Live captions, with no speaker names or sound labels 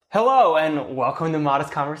Hello and welcome to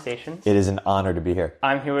Modest Conversations. It is an honor to be here.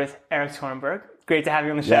 I'm here with Erik Torenberg. Great to have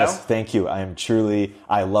you on the show. Yes, thank you.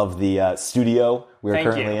 I love the studio we're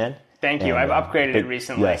currently in. Thank you. I've upgraded it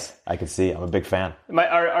recently. Yes, I can see. I'm a big fan.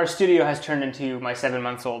 Our studio has turned into my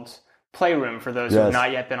 7-month-old's playroom for those who have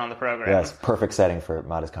not yet been on the program. Yes, perfect setting for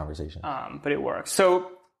Modest Conversation. But it works.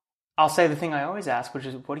 So I'll say the thing I always ask, which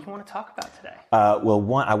is, what do you want to talk about today? I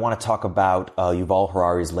want to talk about Yuval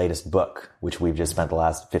Harari's latest book, which we've just spent the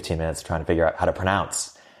last 15 minutes trying to figure out how to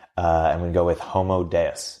pronounce. I'm going to go with Homo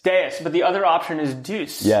Deus. Deus, but the other option is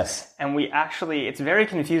Deus. Yes. And it's very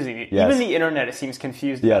confusing. Yes. Even the internet, it seems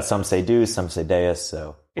confused. Yeah, some say Deus, some say Deus,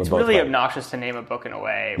 so it's really obnoxious to name a book in a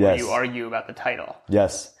way where you argue about the title.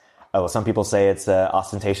 Yes. Well, some people say it's an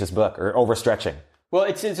ostentatious book or overstretching.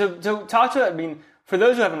 Well, so talk to, I mean, for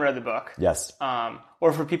those who haven't read the book. Yes.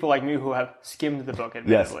 Or for people like me who have skimmed the book,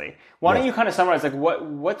 admittedly. Why don't you kind of summarize, like,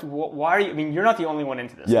 why are you, I mean, you're not the only one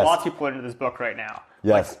into this. Yes. Lots of people are into this book right now.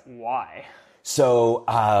 Yes. Like, why? So,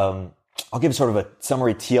 I'll give sort of a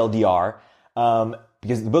summary TLDR,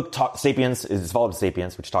 because the book Sapiens is followed by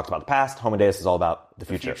Sapiens, which talks about the past. Homo Deus is all about the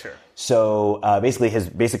future. So, basically his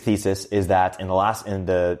basic thesis is that in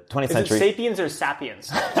the 20th century... Is it Sapiens or Sapiens?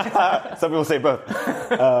 Some people say both.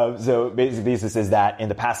 So basic thesis is that in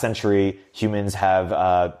the past century, humans have,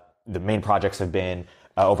 the main projects have been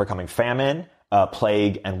overcoming famine,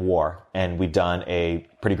 plague, and war. And we've done a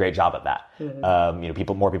pretty great job at that.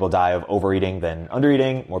 Mm-hmm. More people die of overeating than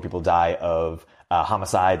undereating. More people die of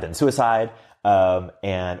homicide than suicide.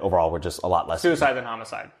 And overall, we're just a lot less... Suicide than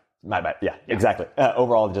homicide. My bad. Yeah, exactly.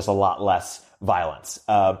 Overall, just a lot less violence.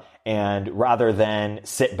 And rather than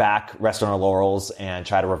sit back, rest on our laurels, and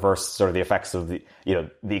try to reverse sort of the effects of the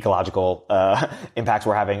ecological impacts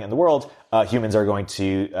we're having in the world, humans are going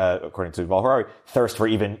to, according to Yuval Harari, thirst for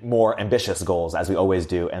even more ambitious goals, as we always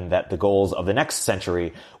do, and that the goals of the next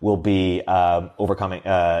century will be overcoming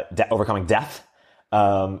death,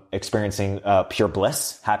 experiencing pure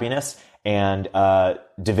bliss, happiness, and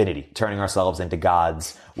divinity, turning ourselves into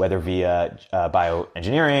gods, whether via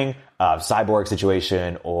bioengineering, cyborg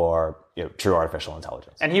situation, or true artificial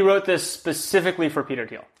intelligence. And he wrote this specifically for Peter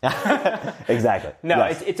Thiel. Exactly. No,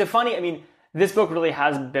 yes. It's a funny, I mean, this book really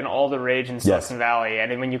has been all the rage in Silicon Valley,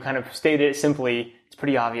 and when you kind of state it simply, it's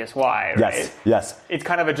pretty obvious why, right? Yes. It's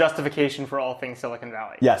kind of a justification for all things Silicon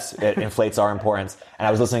Valley. Yes, it inflates our importance. And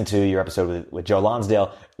I was listening to your episode with Joe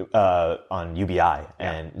Lonsdale on UBI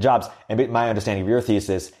and jobs, and my understanding of your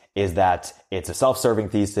thesis is that it's a self-serving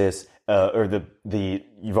thesis, or the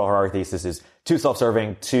Yuval Harari thesis is too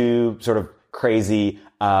self-serving, too sort of crazy,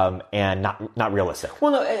 and not realistic.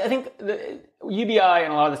 Well, no, I think the UBI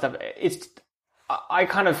and a lot of this stuff, I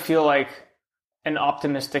kind of feel like an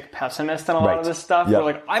optimistic pessimist on a lot of this stuff. Yep.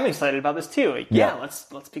 Where I'm excited about this too. Like,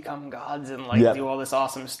 let's become gods and do all this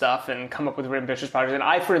awesome stuff and come up with ambitious projects. And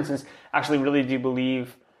I, for instance, actually really do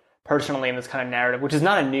believe personally in this kind of narrative, which is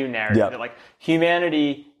not a new narrative, that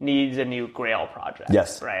humanity needs a new Grail project.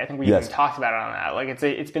 Yes. Right. I think we even talked about it on that.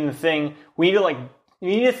 It's been the thing we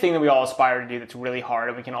need a thing that we all aspire to do that's really hard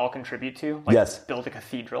and we can all contribute to. Build a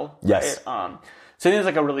cathedral. Yes. Right? So I think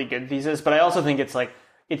it's a really good thesis, but I also think it's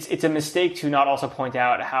it's a mistake to not also point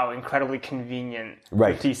out how incredibly convenient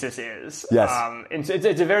the thesis is. Yes. And so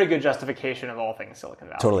it's a very good justification of all things Silicon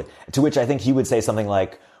Valley. Totally. To which I think he would say something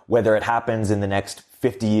like, whether it happens in the next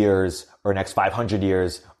 50 years or next 500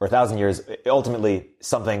 years or 1,000 years, ultimately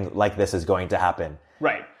something like this is going to happen.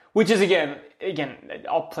 Right. Which is, again,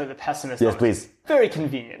 I'll play the pessimist. Yes, please. Very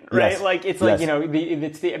convenient, right? Yes.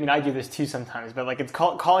 I mean, I do this too sometimes, but it's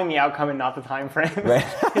calling the outcome and not the time frame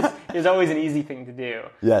is always an easy thing to do.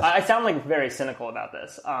 Yes. I sound very cynical about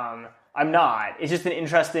this. I'm not. It's just an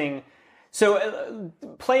interesting... So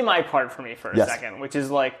play my part for me for a second, which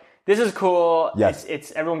is this is cool. Yes.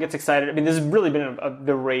 It's everyone gets excited. I mean, this has really been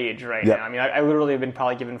the rage right now. I mean, I literally have been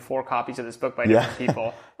probably given 4 copies of this book by different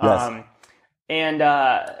people. Yes.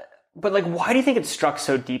 But why do you think it struck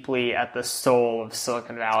so deeply at the soul of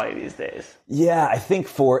Silicon Valley these days? Yeah, I think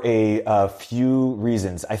for a few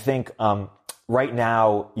reasons. I think right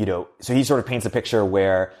now, so he sort of paints a picture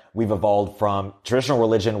where we've evolved from traditional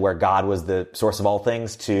religion, where God was the source of all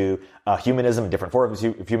things, to humanism, different forms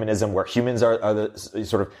of humanism, where humans are the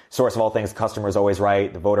sort of source of all things. The customer is always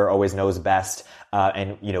right. The voter always knows best.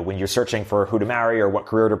 And when you're searching for who to marry or what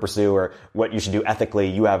career to pursue or what you should do ethically,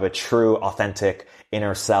 you have a true, authentic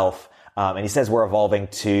inner self. And he says we're evolving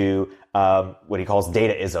to what he calls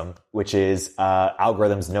dataism, which is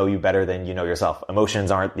algorithms know you better than you know yourself.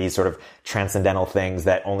 Emotions aren't these sort of transcendental things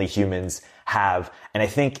that only humans have. And I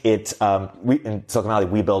think in Silicon Valley,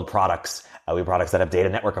 we build products We have products that have data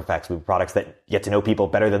network effects. We have products that get to know people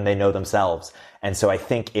better than they know themselves. And so I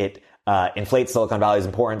think it inflates Silicon Valley's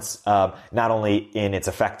importance, not only in its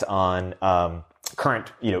effect on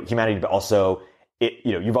current, humanity, but also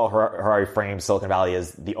Yuval Harari frames Silicon Valley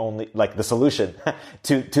as the only, the solution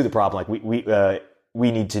to the problem.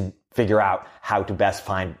 We need to figure out how to best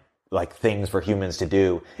find things for humans to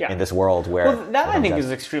do in this world where... Well, that I think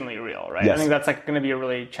is extremely real, right? Yes. I think that's going to be a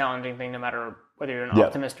really challenging thing no matter whether you're an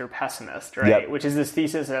optimist or pessimist, right? Which is this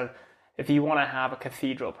thesis of if you want to have a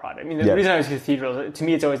cathedral project. I mean, the reason I use cathedrals, to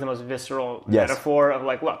me, it's always the most visceral metaphor of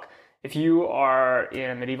look, if you are in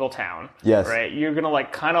a medieval town, right, you're going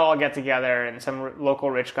to kind of all get together and some local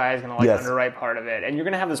rich guy is going to underwrite part of it. And you're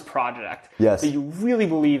going to have this project that you really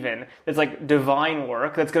believe in. It's divine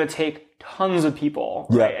work that's going to take tons of people,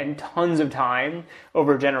 right, and tons of time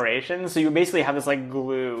over generations. So you basically have this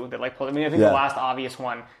glue that pulls. I mean, I think the last obvious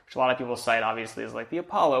one, which a lot of people cite, obviously, is the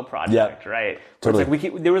Apollo project, right? Totally.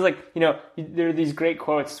 There was there are these great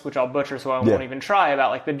quotes which I'll butcher, so I won't even try,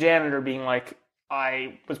 about the janitor being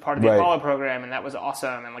I was part of the Apollo program, and that was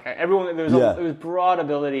awesome, and everyone there was broad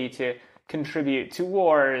ability to contribute to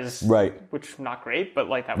wars, which not great, but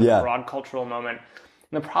that was a broad cultural moment.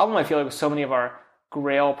 And the problem I feel with so many of our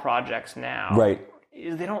Grail projects now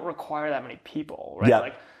is they don't require that many people,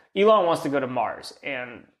 right? Elon wants to go to Mars,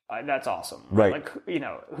 and that's awesome, right?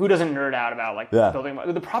 Who doesn't nerd out about building?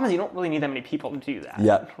 The problem is you don't really need that many people to do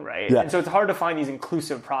that, right? And so it's hard to find these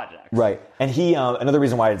inclusive projects, right? And he another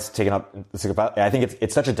reason why it's taken up, I think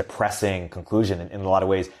it's such a depressing conclusion in a lot of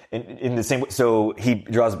ways. In the same way, so he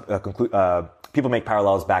draws people make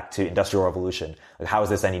parallels back to Industrial Revolution. How is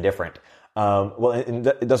this any different? Well, in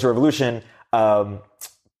the Industrial Revolution,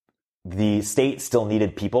 the state still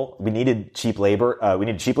needed people. We needed cheap labor. And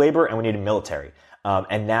we needed military.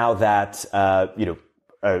 And now that,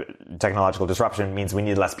 technological disruption means we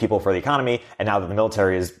need less people for the economy. And now that the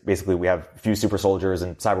military is basically, we have few super soldiers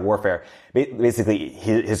and cyber warfare. Basically,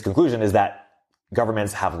 his conclusion is that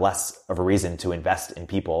governments have less of a reason to invest in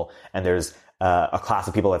people. And there's a class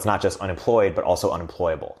of people that's not just unemployed, but also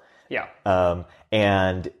unemployable.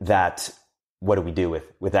 And that, what do we do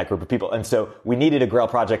with that group of people? And so we needed a Grail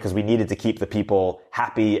project because we needed to keep the people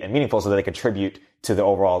happy and meaningful so that they contribute to the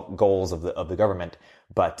overall goals of the government.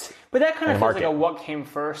 But that kind of feels like a what came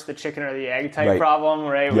first, the chicken or the egg type problem,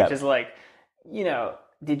 right? Which is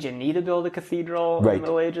did you need to build a cathedral in the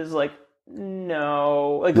Middle Ages?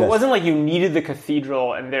 No. It wasn't you needed the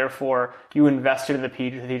cathedral and therefore you invested in the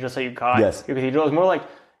cathedral so you got your cathedral. It was more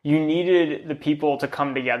you needed the people to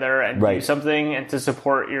come together and do something and to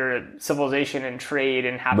support your civilization and trade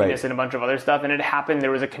and happiness and a bunch of other stuff. And it happened there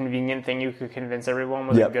was a convenient thing you could convince everyone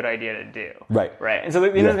was a good idea to do. Right. And so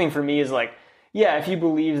the other thing for me is if you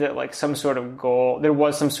believe that some sort of goal, there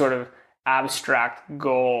was some sort of abstract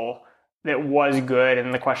goal that was good,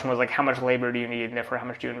 and the question was how much labor do you need and therefore how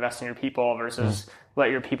much do you invest in your people versus let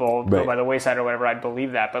your people go by the wayside or whatever, I'd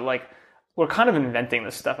believe that. But we're kind of inventing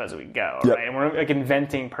this stuff as we go, right? And we're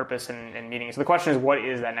inventing purpose and meaning. So the question is, what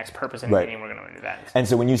is that next purpose and meaning we're going to invent? And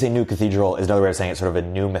so when you say new cathedral, is another way of saying it's sort of a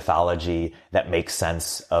new mythology that makes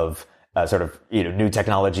sense of new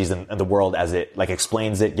technologies and the world as it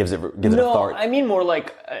explains it, gives it authority. No, I mean more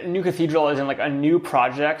a new cathedral as in a new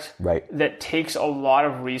project that takes a lot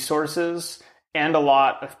of resources and a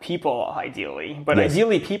lot of people, ideally. But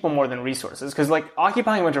ideally people more than resources. Because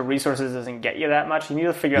occupying a bunch of resources doesn't get you that much. You need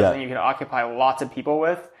to figure out something you can occupy lots of people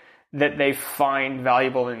with that they find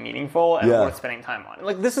valuable and meaningful and worth spending time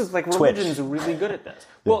on. This is religion's really good at this.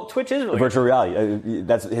 Well, Twitch is really virtual reality.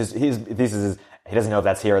 That's his thesis is he doesn't know if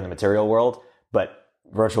that's here in the material world, but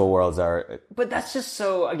virtual worlds are. But that's just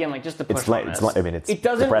so again just the push on this. It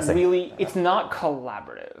doesn't depressing. Really. It's not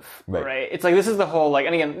collaborative, right? It's this is the whole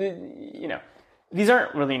and again, these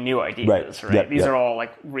aren't really new ideas, right? These are all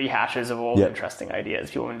rehashes of old interesting ideas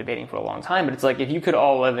people have been debating for a long time. But it's if you could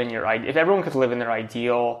all live in if everyone could live in their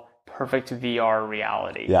ideal, perfect VR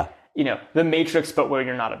reality. The Matrix, but where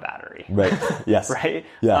you're not a battery. Right. Yes. Right.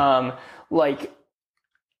 Yeah.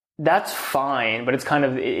 That's fine, but it's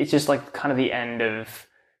just kind of the end of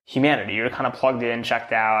humanity. You're kind of plugged in,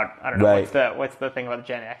 checked out. I don't know what's the thing about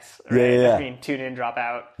Gen X, right? Between tune in, drop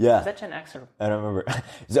out. Yeah. Is that Gen X or I don't remember.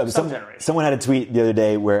 Someone had a tweet the other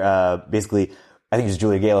day where basically I think it was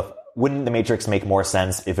Julia Gale. Wouldn't the Matrix make more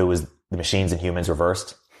sense if it was the machines and humans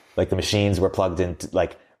reversed? The machines were plugged into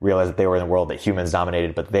realized that they were in a world that humans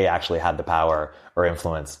dominated, but they actually had the power or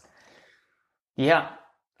influence. Yeah.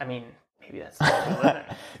 I mean, maybe that's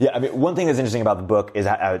yeah. I mean, one thing that's interesting about the book is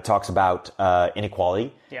how it talks about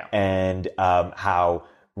inequality and how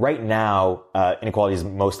right now inequality is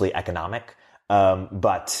mostly economic,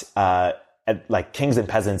 but like kings and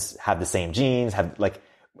peasants have the same genes,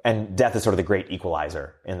 and death is sort of the great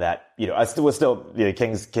equalizer in that,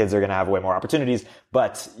 king's kids are going to have way more opportunities,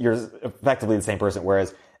 but you're effectively the same person,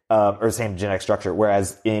 whereas, or the same genetic structure.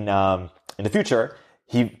 Whereas in the future,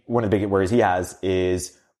 one of the big worries he has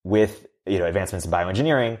is with, advancements in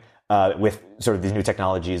bioengineering, with sort of these new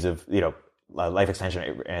technologies of, life extension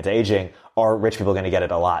and anti-aging, are rich people going to get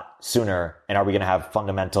it a lot sooner? And are we going to have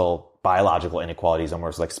fundamental biological inequalities,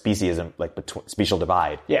 almost like speciesism, like special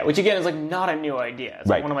divide? Yeah, which again is like not a new idea. It's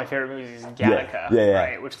like one of my favorite movies is Gattaca,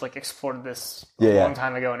 right? Which like explored this a long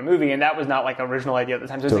time ago in a movie, and that was not like an original idea at the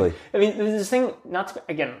time. So totally. I mean, this thing,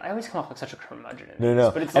 again, I always come off like such a curmudgeon.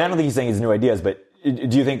 No. But it's and I don't think he's saying it's new ideas, but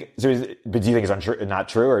do you think it's untrue, not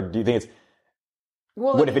true, or do you think it's...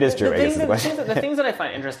 Well, what if it is true? The things that I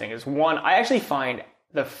find interesting is, one, I actually find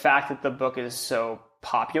the fact that the book is so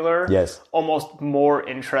popular almost more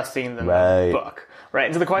interesting than the book, right?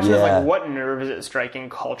 And so the question is like, what nerve is it striking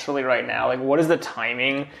culturally right now? Like, what is the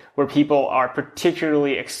timing where people are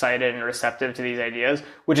particularly excited and receptive to these ideas?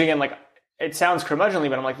 Which again, like, it sounds curmudgeonly,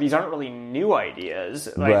 but I'm like, these aren't really new ideas.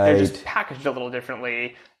 Like, they're just packaged a little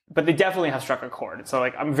differently, but they definitely have struck a chord. So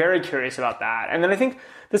like, I'm very curious about that. And then I think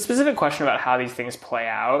the specific question about how these things play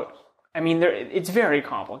out, I mean, it's very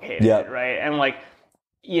complicated, right? And like,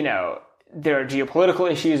 there are geopolitical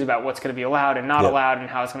issues about what's going to be allowed and not allowed, and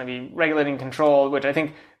how it's going to be regulated and controlled, which I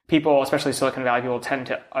think people, especially Silicon Valley people, tend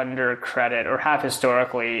to undercredit, or have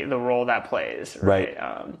historically, the role that plays, right?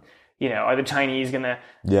 Are the Chinese going to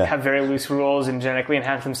have very loose rules and genetically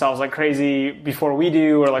enhance themselves like crazy before we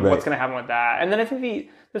do, or like what's going to happen with that? And then I think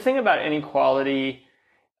the thing about inequality,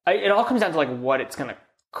 it all comes down to like what it's going to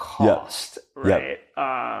cost, right?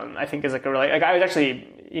 I think is like a really, like, I was actually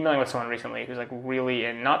emailing with someone recently who's like really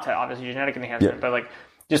in, not to obviously genetic enhancement, but like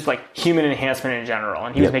just like human enhancement in general.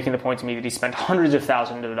 And he was making the point to me that he spent hundreds of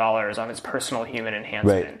thousands of dollars on his personal human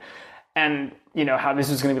enhancement. And, how this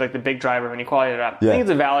is going to be like the big driver of inequality. I think it's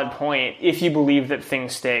a valid point if you believe that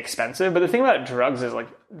things stay expensive. But the thing about drugs is like,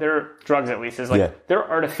 drugs at least is like, they're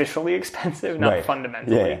artificially expensive, not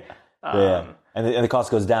fundamentally. And the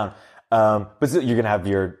cost goes down. But still, you're going to have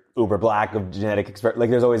your uber black of genetic experiment. Like,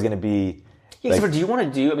 there's always going to be... Yeah, so do you want to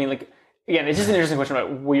do... I mean, like, again, it's just an interesting question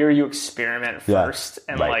about where you experiment first.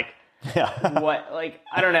 And, like, what... Like,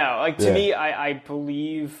 I don't know. Like, to me, I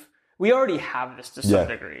believe... We already have this to some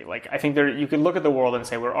degree. Like, I think you could look at the world and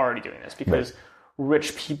say we're already doing this because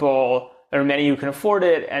rich people... There are many who can afford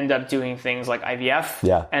it, end up doing things like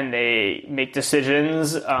IVF, and they make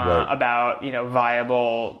decisions about,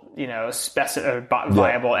 viable,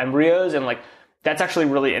 viable embryos, and like that's actually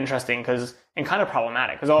really interesting and kind of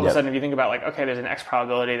problematic, because all of a sudden if you think about like, okay, there's an X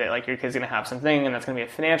probability that like your kid's going to have something, and that's going to be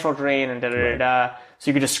a financial drain, and so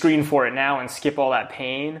you could just screen for it now and skip all that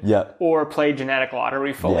pain, or play genetic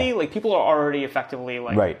lottery fully. Like, people are already effectively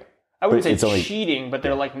like. I wouldn't say cheating, but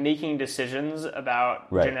they're like making decisions about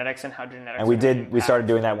genetics and how genetics. And we started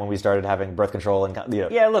doing that when we started having birth control and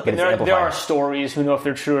look, and there are stories, who know if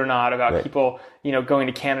they're true or not, about people going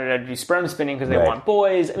to Canada to do sperm spinning because they want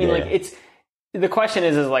boys. I mean, like it's the question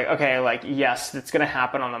is like, okay, like yes, it's going to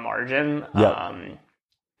happen on the margin.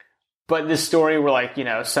 But this story where like,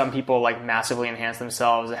 some people like massively enhance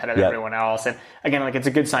themselves ahead of everyone else, and again, like it's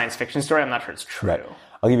a good science fiction story. I'm not sure it's true.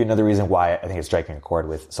 I'll give you another reason why I think it's striking a chord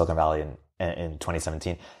with Silicon Valley in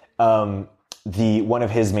 2017. One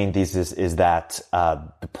of his main theses is that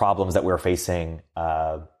the problems that we're facing,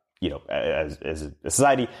 as a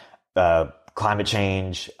society, climate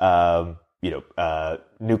change, threat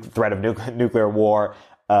of nuclear war,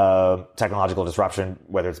 technological disruption,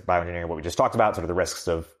 whether it's bioengineering, what we just talked about, sort of the risks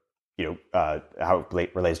of how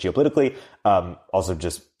it relates geopolitically, also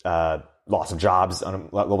just loss of jobs on a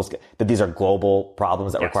global scale, that these are global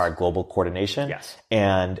problems that require global coordination.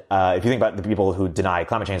 And if you think about the people who deny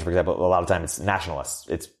climate change, for example, a lot of time it's nationalists.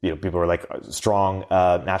 It's people are like strong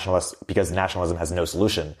nationalists because nationalism has no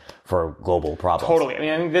solution for global problems. Totally. I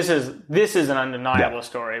mean, I think this is an undeniable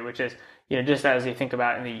story, which is just as you think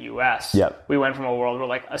about in the U.S., we went from a world where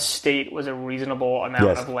like a state was a reasonable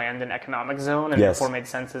amount of land and economic zone, and therefore made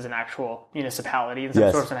sense as an actual municipality in some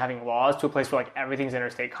sorts, and having laws, to a place where like everything's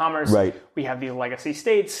interstate commerce. We have these legacy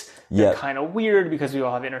states. They're kind of weird because we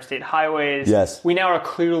all have interstate highways. We now are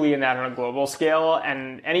clearly in that on a global scale,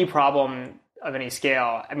 and any problem of any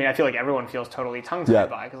scale, I mean, I feel like everyone feels totally tongue-tied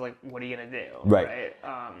by, because like, what are you going to do? Right.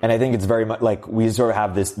 And I think it's very much like we sort of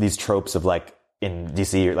have these tropes of like, in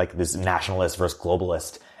DC, like this nationalist versus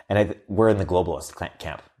globalist, and we're in the globalist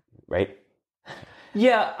camp, right?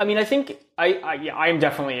 Yeah, I mean, I think I'm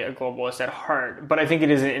definitely a globalist at heart, but I think it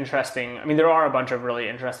is an interesting. I mean, there are a bunch of really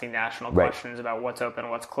interesting national questions about what's open,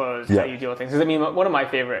 what's closed, how you deal with things. Because I mean, one of my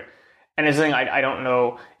favorite and it's something I don't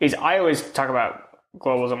know, is I always talk about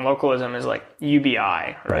globalism, localism is like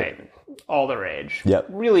UBI, right? All the rage. Yep.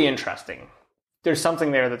 Really interesting. There's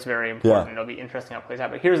something there that's very important. It'll be interesting how it plays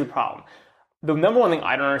out. But here's the problem. The number one thing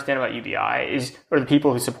I don't understand about UBI is, or the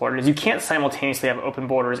people who support it, is you can't simultaneously have open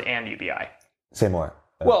borders and UBI. Say more.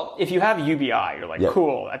 Well, if you have UBI, you're like,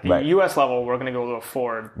 cool, at the US level, we're going to be able to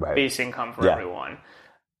afford base income for everyone.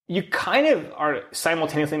 You kind of are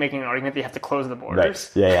simultaneously making an argument that you have to close the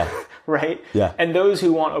borders. Right? Yeah. And those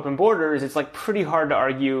who want open borders, it's like pretty hard to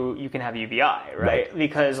argue you can have UBI, right?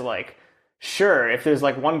 Because like, sure, if there's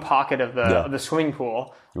like one pocket of the swimming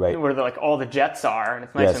pool where like all the jets are and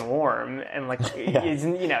it's nice and warm and like, it's,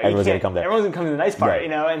 you know, everyone's going to come there. Everyone's going to come to the nice part, you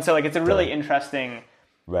know? And so like, it's a really interesting...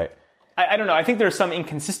 I don't know. I think there's some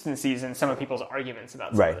inconsistencies in some of people's arguments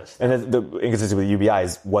about some of this stuff. And the inconsistency with UBI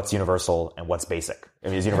is what's universal and what's basic. I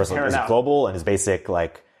mean, is universal, is it global, and is basic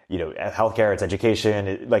like, you know, healthcare, it's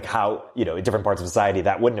education, like how, you know, in different parts of society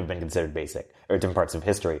that wouldn't have been considered basic, or different parts of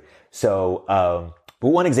history. So, but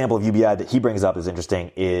one example of UBI that he brings up is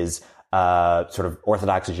interesting is sort of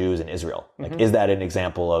Orthodox Jews in Israel. Like, is that an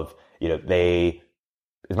example of, you know,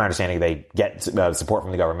 it's my understanding they get support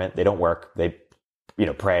from the government, they don't work, they, you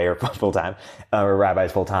know, pray or full time, or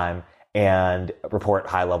rabbis full time, and report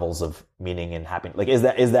high levels of meaning and happiness. Like, is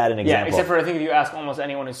that an example? Yeah, except for I think if you ask almost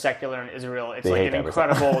anyone who's secular in Israel, it's like an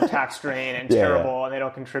incredible tax drain and terrible, and they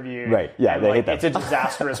don't contribute. Right. Yeah, and they like, hate that. It's a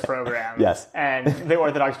disastrous program. And the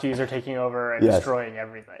Orthodox Jews are taking over and destroying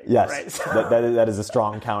everything. Right? So. That is a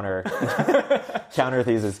strong counter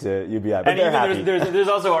thesis to UBI. But and they're even happy. there's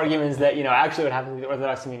also arguments that, you know, actually what happens with the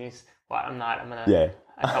Orthodox communities. Well, I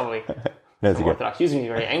probably. Orthodox Jews would be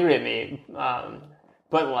very angry at me,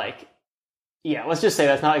 but like, let's just say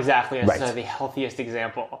that's not exactly the healthiest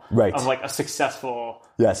example of like a successful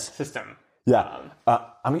system.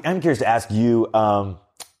 I'm curious to ask you,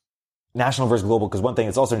 national versus global, because one thing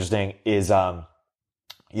that's also interesting is,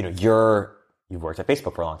 you know, you've worked at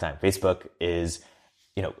Facebook for a long time. Facebook is,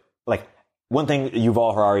 you know, like one thing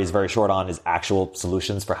Yuval Harari is very short on is actual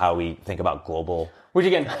solutions for how we think about global. Which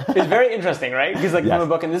again is very interesting, right? Because like from a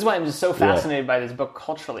book, and this is why I'm just so fascinated by this book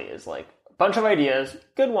culturally, is like a bunch of ideas,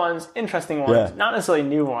 good ones, interesting ones, not necessarily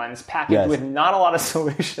new ones, packaged with not a lot of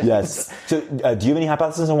solutions. So do you have any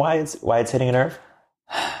hypotheses on why it's hitting a nerve?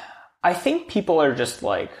 I think people are just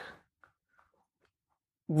like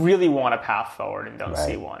really want a path forward and don't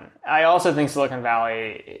see one. I also think Silicon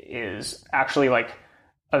Valley is actually like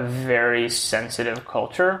a very sensitive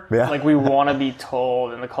culture. Like we want to be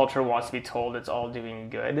told, and the culture wants to be told it's all doing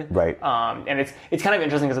good. And it's kind of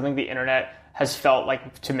interesting because I think the internet has felt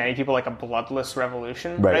like, to many people, like a bloodless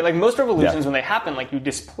revolution. Like most revolutions, when they happen, like you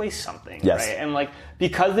displace something. Right? And like,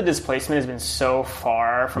 because the displacement has been so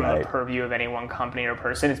far from the purview of any one company or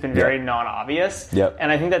person, it's been very non-obvious. And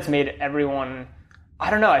I think that's made everyone, I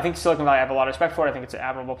don't know, I think Silicon Valley, I have a lot of respect for it. I think it's an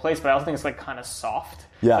admirable place, but I also think it's like kind of soft.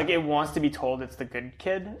 Like it wants to be told it's the good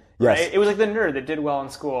kid, right? It was like the nerd that did well in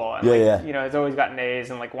school, and you know, it's always gotten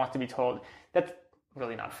A's and like wants to be told. That's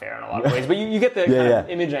really not fair in a lot of ways, but you get the kind of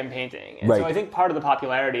image I'm painting. And so I think part of the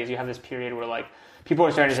popularity is you have this period where like people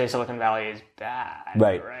are starting to say Silicon Valley is bad. And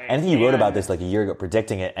I think you wrote about this like a year ago,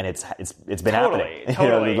 predicting it, and it's been happening.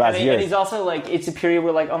 Totally. You know, and he's also like, it's a period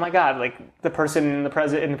where like, oh my God, like the person in the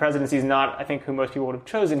presidency is not, I think, who most people would have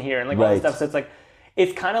chosen here, and like all this stuff. So it's like,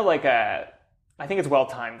 it's kind of like I think it's well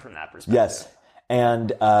timed from that perspective. And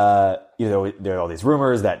you know, there are all these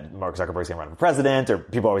rumors that Mark Zuckerberg's going to run for president, or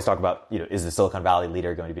people always talk about, you know, is the Silicon Valley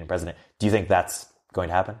leader going to be president? Do you think that's going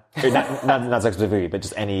to happen? not specifically, but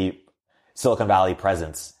just any Silicon Valley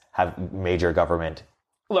presence have major government.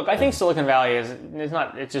 Look, I think Silicon Valley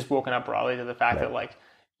it's just woken up broadly to the fact that like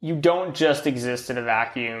you don't just exist in a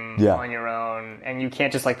vacuum on your own, and you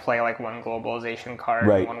can't just like play like one globalization card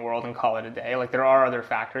in one world and call it a day. Like there are other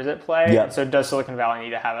factors at play. And so does Silicon Valley need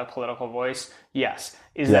to have a political voice? Yes.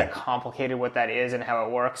 Is that complicated what that is and how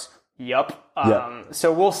it works? Yup.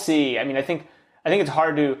 So we'll see. I mean, I think it's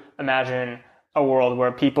hard to imagine a world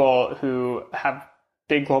where people who have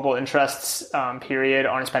big global interests, period,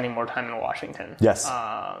 aren't spending more time in Washington.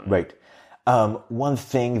 One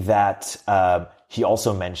thing that he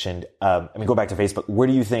also mentioned, go back to Facebook. Where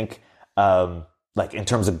do you think, like in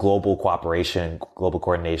terms of global cooperation, global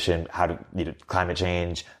coordination, how to, you know, climate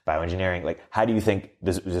change, bioengineering, like how do you think,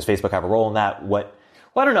 does Facebook have a role in that? Well,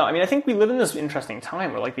 I don't know. I mean, I think we live in this interesting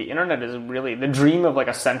time where like the internet is really, the dream of like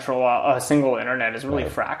a single internet is really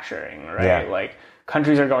fracturing, right? Like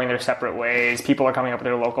countries are going their separate ways. People are coming up with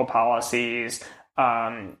their local policies.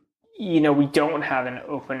 we don't have an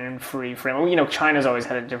open and free framework. China's always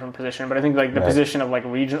had a different position, but I think like the position of like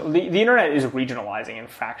regional, the internet is regionalizing and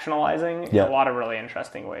fractionalizing in a lot of really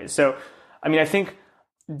interesting ways. So, I mean, I think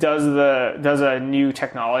does a new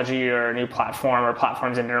technology or a new platform or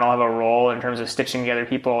platforms in general have a role in terms of stitching together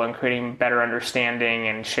people and creating better understanding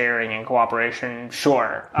and sharing and cooperation?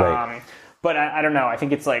 Sure. Right. But I don't know. I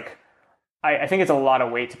think it's like, I think it's a lot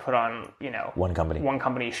of weight to put on, one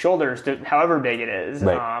company's shoulders, however big it is.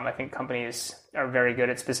 Right. I think companies are very good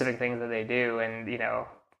at specific things that they do and,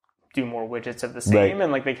 do more widgets of the same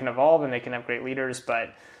and like they can evolve and they can have great leaders.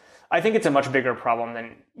 But I think it's a much bigger problem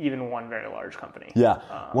than even one very large company. Yeah.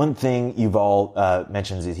 One thing Yuval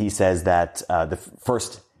mentions is he says that the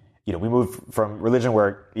first, we moved from religion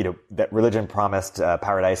where, that religion promised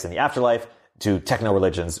paradise in the afterlife to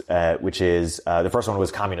techno-religions, which is, the first one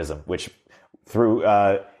was communism, which through,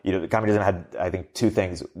 communism had, I think, two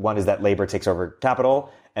things. One is that labor takes over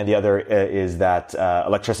capital, and the other is that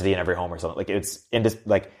electricity in every home or something.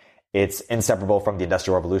 Like it's inseparable from the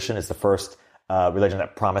Industrial Revolution. It's the first religion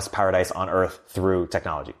that promised paradise on earth through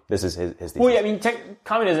technology. This is his thesis. Well, yeah, I mean,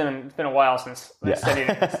 communism, it's been a while since I studied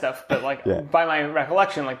it and stuff, but by my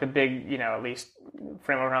recollection, like the big, at least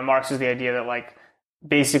framework around Marx is the idea that like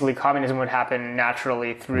basically communism would happen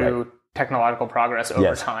naturally through technological progress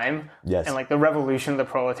over time. Yes. And like the revolution of the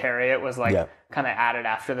proletariat was like kind of added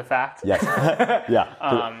after the fact. Yes.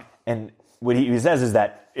 And what he says is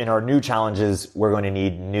that in our new challenges, we're going to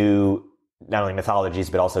need new, not only mythologies,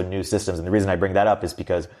 but also new systems. And the reason I bring that up is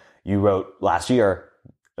because you wrote last year,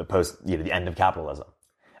 post, the end of capitalism.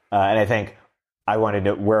 And I think I want to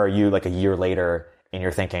know, where are you like a year later in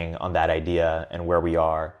your thinking on that idea and where we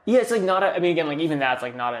are? Yeah, it's like not again, like even that's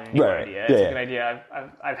like not a new idea. It's like an idea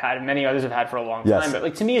I've had, many others have had for a long time. But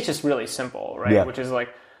like to me, it's just really simple, right? Yeah. Which is like,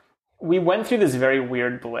 we went through this very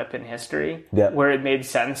weird blip in history where it made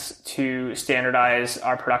sense to standardize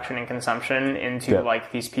our production and consumption into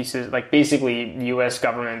like these pieces, like basically U.S.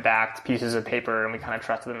 government-backed pieces of paper, and we kind of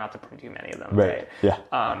trusted them not to print too many of them, right? Yeah.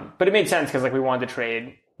 But it made sense because like we wanted to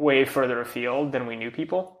trade way further afield than we knew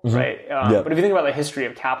people, right? But if you think about the history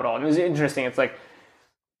of capital, and it was interesting, it's like,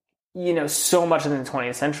 so much in the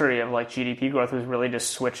 20th century of like GDP growth was really just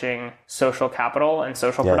switching social capital and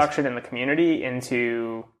social production in the community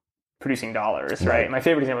into producing dollars, right? My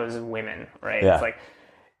favorite example is women, right? Yeah.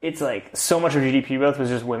 It's like so much of GDP growth was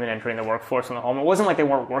just women entering the workforce in the home. It wasn't like they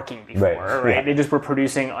weren't working before, right? Yeah. They just were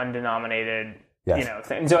producing undenominated, things.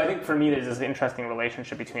 And so I think for me, there's this interesting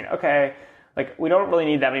relationship between, like we don't really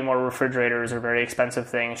need that many more refrigerators or very expensive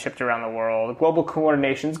things shipped around the world. Global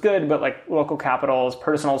coordination's good, but like local capitals,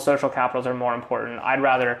 personal social capitals are more important. I'd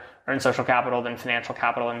rather earn social capital than financial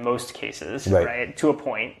capital in most cases, right? To a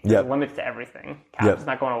point. There's limits to everything. Capital's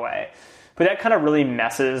not going away. But that kind of really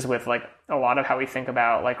messes with like a lot of how we think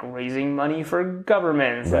about like raising money for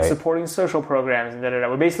governments and supporting social programs and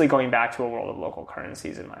We're basically going back to a world of local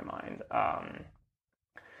currencies in my mind.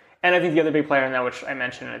 And I think the other big player in that, which I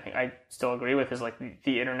mentioned, and I think I still agree with, is like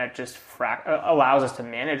the internet just allows us to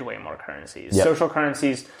manage way more currencies. Social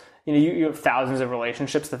currencies, you have thousands of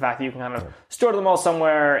relationships. The fact that you can kind of store them all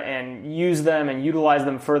somewhere and use them and utilize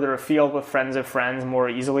them further afield with friends of friends more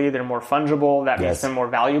easily. They're more fungible. That makes them more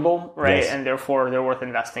valuable, right? And therefore, they're worth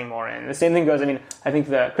investing more in. The same thing goes, I think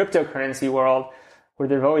the cryptocurrency world, where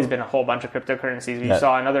there have always been a whole bunch of cryptocurrencies. You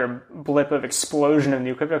saw another blip of explosion of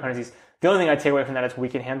new cryptocurrencies. The only thing I take away from that is we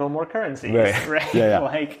can handle more currencies, right?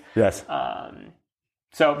 Yeah.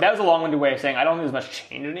 So that was a long-winded way of saying I don't think there's much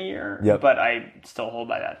change in a year, but I still hold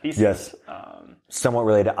by that thesis. Yes. Somewhat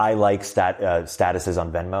related, I like statuses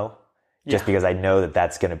on Venmo, just because I know that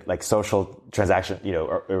that's going to, like social transaction,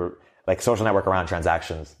 or like social network around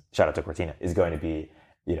transactions, shout out to Cortina, is going to be,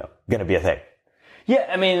 going to be a thing.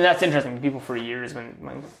 Yeah, that's interesting. People for years,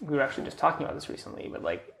 when we were actually just talking about this recently, but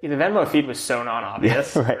like the Venmo feed was so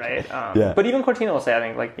non-obvious, right? But even Cortina will say, I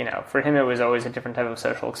think, like, for him it was always a different type of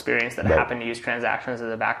social experience that happened to use transactions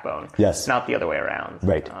as a backbone, not the other way around.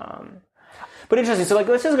 Right. But interesting. So like,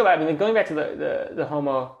 let's just go back. Going back to the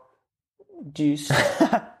Homo Deus,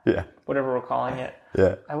 whatever we're calling it.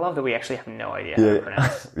 Yeah. I love that we actually have no idea how to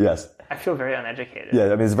pronounce. Yes. I feel very uneducated.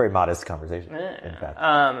 Yeah, it's a very modest conversation. In fact.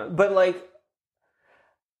 But like.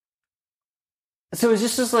 So it's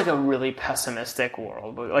just like a really pessimistic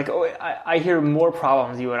world. Like, I hear more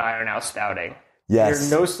problems you and I are now spouting. Yes. I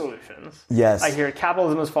hear no solutions. Yes. I hear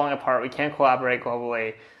capitalism is falling apart. We can't collaborate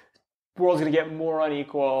globally. The world's going to get more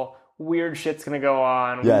unequal. Weird shit's going to go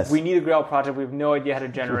on. Yes. We need a Grail project. We have no idea how to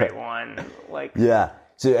generate one. Like. Yeah.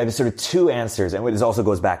 So I have sort of two answers. And this also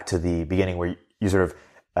goes back to the beginning where you sort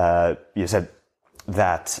of, you said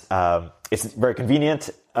that, it's very convenient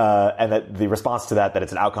and that the response to that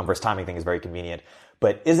it's an outcome versus timing thing is very convenient.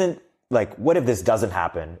 But isn't like, what if this doesn't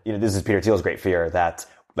happen? This is Peter Thiel's great fear that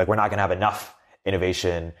like we're not going to have enough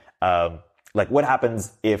innovation. Like what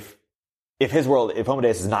happens if his world, if Homo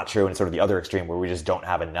Deus is not true and sort of the other extreme where we just don't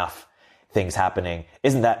have enough things happening?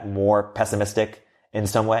 Isn't that more pessimistic in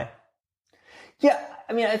some way? Yeah,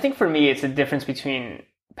 I mean, I think for me, it's a difference between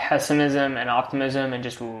pessimism and optimism and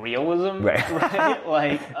just realism, right?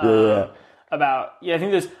 Like, I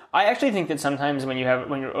actually think that sometimes when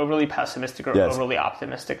you're overly pessimistic or overly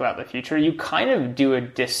optimistic about the future, you kind of do a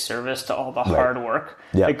disservice to all the hard work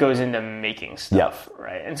that goes into making stuff,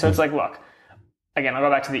 right? And so it's like, look, again, I'll go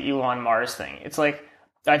back to the Elon Mars thing. It's like,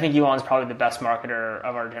 I think Elon's probably the best marketer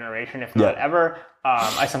of our generation, if not ever.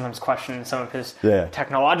 I sometimes question some of his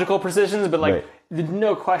technological precisions, but like, there's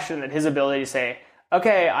no question that his ability to say,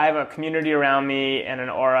 okay, I have a community around me and an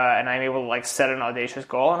aura, and I'm able to like set an audacious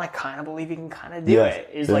goal, and I kind of believe he can kind of do it,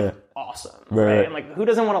 is like awesome, right? And like, who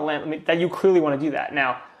doesn't want to land? I mean, that you clearly want to do that.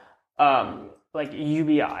 Now, like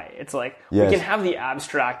UBI, it's like we can have the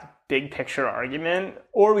abstract big picture argument,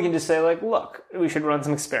 or we can just say like, look, we should run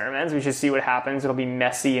some experiments, we should see what happens, it'll be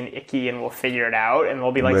messy and icky and we'll figure it out, and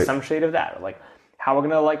there'll be like some shade of that, or like how we're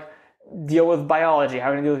gonna like deal with biology, how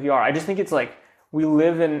we're gonna deal with VR. I just think it's like we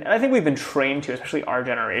live in, and I think we've been trained to, especially our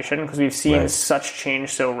generation, because we've seen such change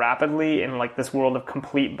so rapidly in like this world of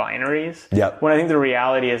complete binaries. When I think the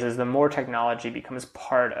reality is the more technology becomes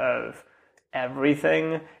part of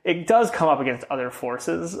everything, it does come up against other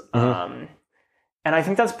forces. And I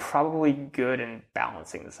think that's probably good in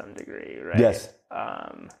balancing to some degree, right? Yes.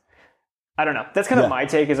 I don't know. That's kind of my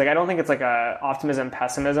take, is like, I don't think it's like a optimism,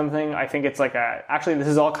 pessimism thing. I think it's like actually this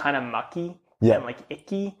is all kind of mucky and like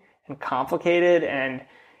icky and complicated, and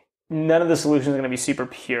none of the solutions are going to be super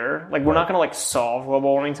pure. Like we're not going to like solve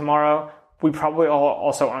global warming tomorrow. We probably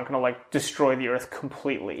also aren't going to like destroy the earth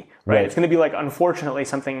completely, right? It's going to be like, unfortunately,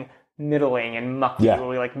 something middling and mucky where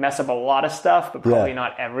we like mess up a lot of stuff, but probably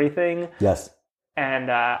not everything.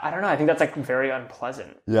 And I don't know. I think that's like very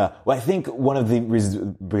unpleasant. Yeah. Well, I think one of the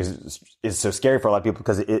reasons is so scary for a lot of people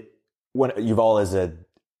because Yuval is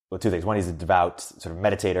two things. One, he's a devout sort of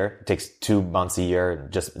meditator. It takes 2 months a year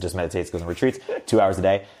and just meditates, goes on retreats, 2 hours a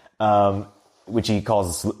day, which he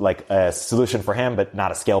calls like a solution for him, but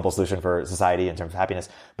not a scalable solution for society in terms of happiness.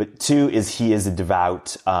 But 2 is he is a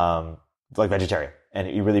devout like vegetarian, and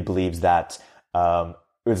he really believes that sort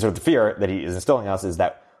of the fear that he is instilling in us is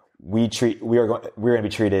that we're going to be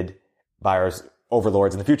treated by our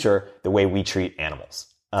overlords in the future the way we treat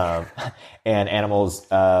animals, and animals.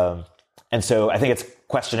 And so I think it's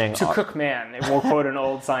questioning to cook man. It will quote an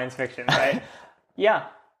old science fiction, right? Yeah,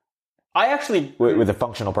 I actually with a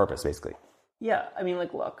functional purpose, basically. Yeah, I mean,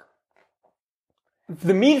 like, look,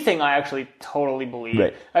 the meat thing, I actually totally believe.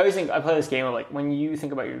 I always think, I play this game of like, when you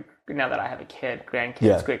think about now that I have a kid,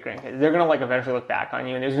 grandkids, great grandkids, they're gonna like eventually look back on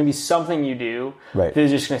you, and there's gonna be something you do that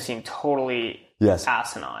is just gonna seem totally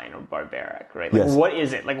asinine or barbaric, right? Like, what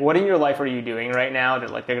is it? Like, what in your life are you doing right now that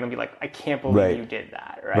like they're gonna be like, I can't believe you did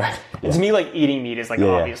that, right? And to me, like, eating meat is like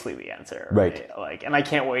obviously the answer, right? Like, and I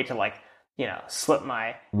can't wait to like, you know, slip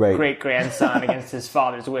my great grandson against his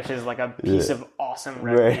father's wishes like a piece of awesome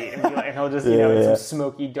red meat, and, and he'll just in some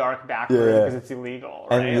smoky dark backwards because it's illegal.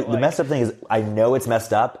 Right? And the messed up thing is, I know it's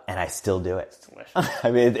messed up, and I still do it. It's delicious. I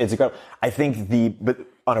mean, it's incredible. I think but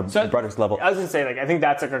on a broader level, I was gonna say, like, I think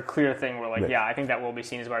that's like a clear thing where like I think that will be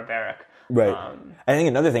seen as barbaric. I think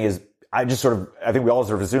another thing is, I think we all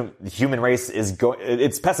sort of assume the human race is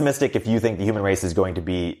it's pessimistic if you think the human race is going to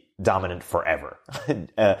be dominant forever.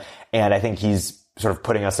 And I think he's sort of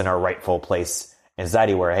putting us in our rightful place in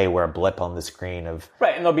society where, hey, we're a blip on the screen of...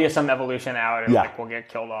 Right, and there'll be some evolution out, and like we'll get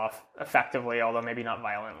killed off effectively, although maybe not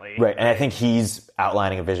violently. Right, and I think he's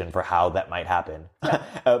outlining a vision for how that might happen.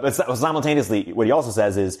 But simultaneously, what he also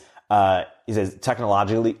says is, he says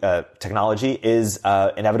technology is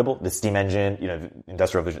inevitable. The steam engine,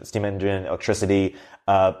 industrial vision, steam engine, electricity,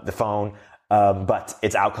 the phone, but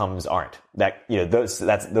its outcomes aren't. That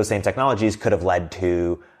those same technologies could have led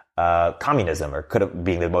to communism, or could have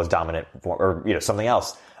being the most dominant form, or something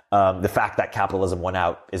else. The fact that capitalism won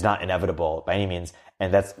out is not inevitable by any means,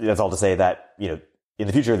 and that's all to say that in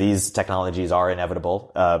the future these technologies are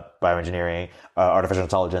inevitable, bioengineering, artificial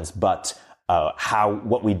intelligence, but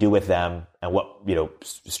what we do with them and what,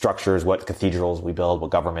 structures, what cathedrals we build,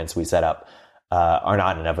 what governments we set up, are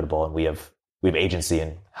not inevitable. And we have agency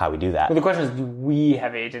in how we do that. Well, the question is, do we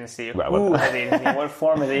have agency? Who has agency? What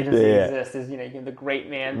form of agency exists? Is, the great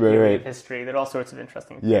man theory of history. There are all sorts of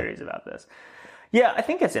interesting theories about this. Yeah, I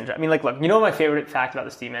think it's interesting. I mean, like, look, my favorite fact about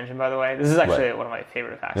the steam engine, by the way? This is actually one of my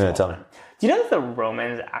favorite facts. Tell me. Do you know that the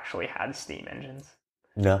Romans actually had steam engines?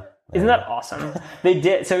 No. Isn't that awesome? They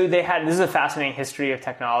did. So they had, this is a fascinating history of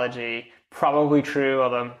technology, probably true,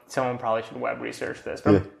 although someone probably should web research this,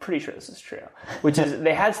 but I'm pretty sure this is true, which is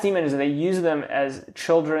they had steam engines and they used them as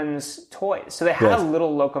children's toys. So they had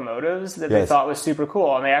little locomotives that they thought was super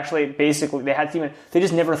cool. And they actually basically, they had steam engines. They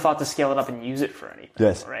just never thought to scale it up and use it for anything.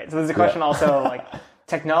 Yes. Right. So there's a question also like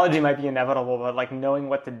technology might be inevitable, but like knowing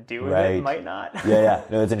what to do with it might not. Yeah.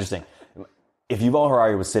 No, that's interesting. If Yuval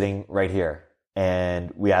Harari was sitting right here,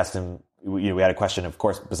 and we asked him, we had a question, of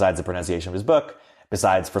course, besides the pronunciation of his book,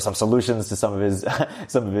 besides for some solutions to some of his,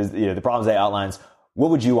 the problems they outlines,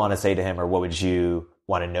 what would you want to say to him, or what would you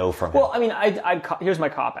want to know from him? Well, I mean, here's my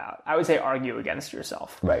cop out. I would say argue against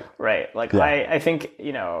yourself. Right. Like, I think,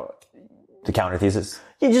 the counter thesis.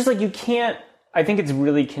 Yeah, just like you can't, I think it's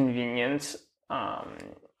really convenient,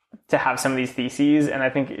 to have some of these theses, and I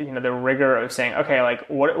think the rigor of saying, okay, like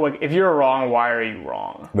what if you're wrong, why are you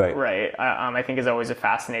wrong? Right. I think is always a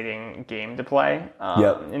fascinating game to play.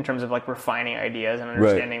 In terms of like refining ideas and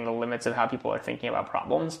understanding the limits of how people are thinking about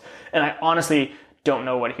problems. And I honestly don't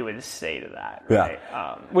know what he would say to that. Right.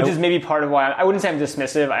 Which is maybe part of why I wouldn't say I'm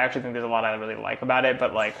dismissive. I actually think there's a lot I really like about it,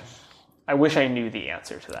 but like I wish I knew the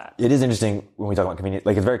answer to that. It is interesting when we talk about convenient.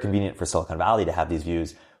 Like it's very convenient for Silicon Valley to have these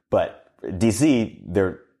views, but DC,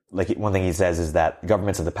 they're like one thing he says is that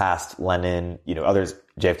governments of the past, Lenin, others,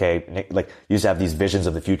 JFK, like used to have these visions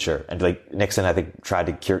of the future. And like Nixon, I think tried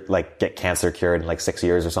to get cancer cured in like 6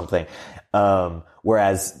 years or something.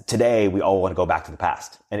 Whereas today we all want to go back to the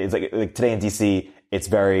past. And it's like today in DC, it's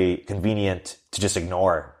very convenient to just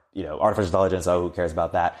ignore, artificial intelligence. Oh, who cares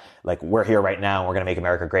about that? Like we're here right now and we're going to make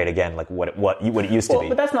America great again. Like what it used to be.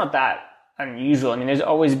 But that's not that unusual. I mean, there's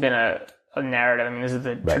always been a narrative. I mean, this is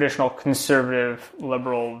the traditional conservative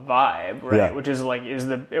liberal vibe, right? Yeah. Which is like, is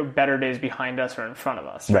the better days behind us or in front of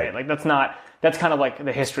us, right? Like that's kind of like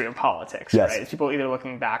the history of politics, right? It's people either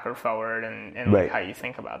looking back or forward and like how you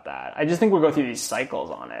think about that. I just think we'll go through these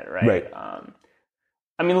cycles on it, right?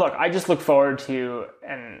 I mean, look, I just look forward to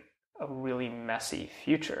a really messy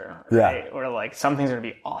future, right? Where like some things are going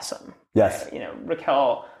to be awesome. Yes. Right?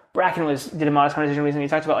 Raquel Bracken did a modest conversation recently. He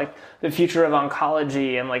talked about like the future of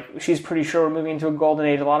oncology and like she's pretty sure we're moving into a golden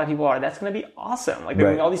age. A lot of people are. That's going to be awesome. Like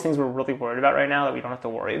all these things we're really worried about right now that we don't have to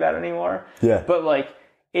worry about anymore. Yeah. But like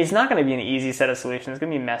it's not going to be an easy set of solutions. It's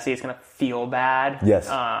going to be messy. It's going to feel bad. Yes.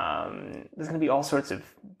 There's going to be all sorts of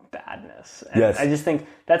badness. And I just think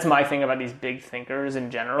that's my thing about these big thinkers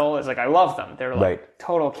in general is like I love them. They're like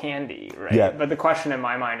total candy, right? Yeah. But the question in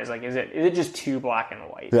my mind is like, is it just too black and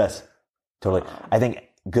white? Yes. Totally. I think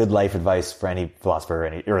good life advice for any philosopher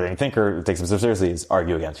or any thinker who takes themselves seriously is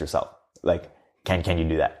argue against yourself. Like, can you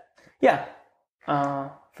do that? Yeah,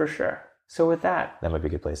 for sure. So with that might be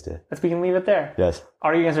a good place to. We can leave it there. Yes.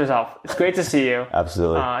 Argue against yourself. It's great to see you.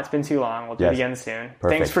 Absolutely. It's been too long. We'll do it again soon.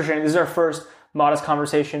 Perfect. Thanks for sharing. This is our first Modest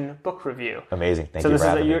Conversation book review. Amazing. Thank you for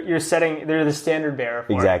having me. You're setting. They're the standard bearer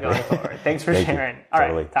for it going forward. Thanks for sharing. All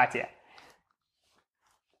right. Talk to you.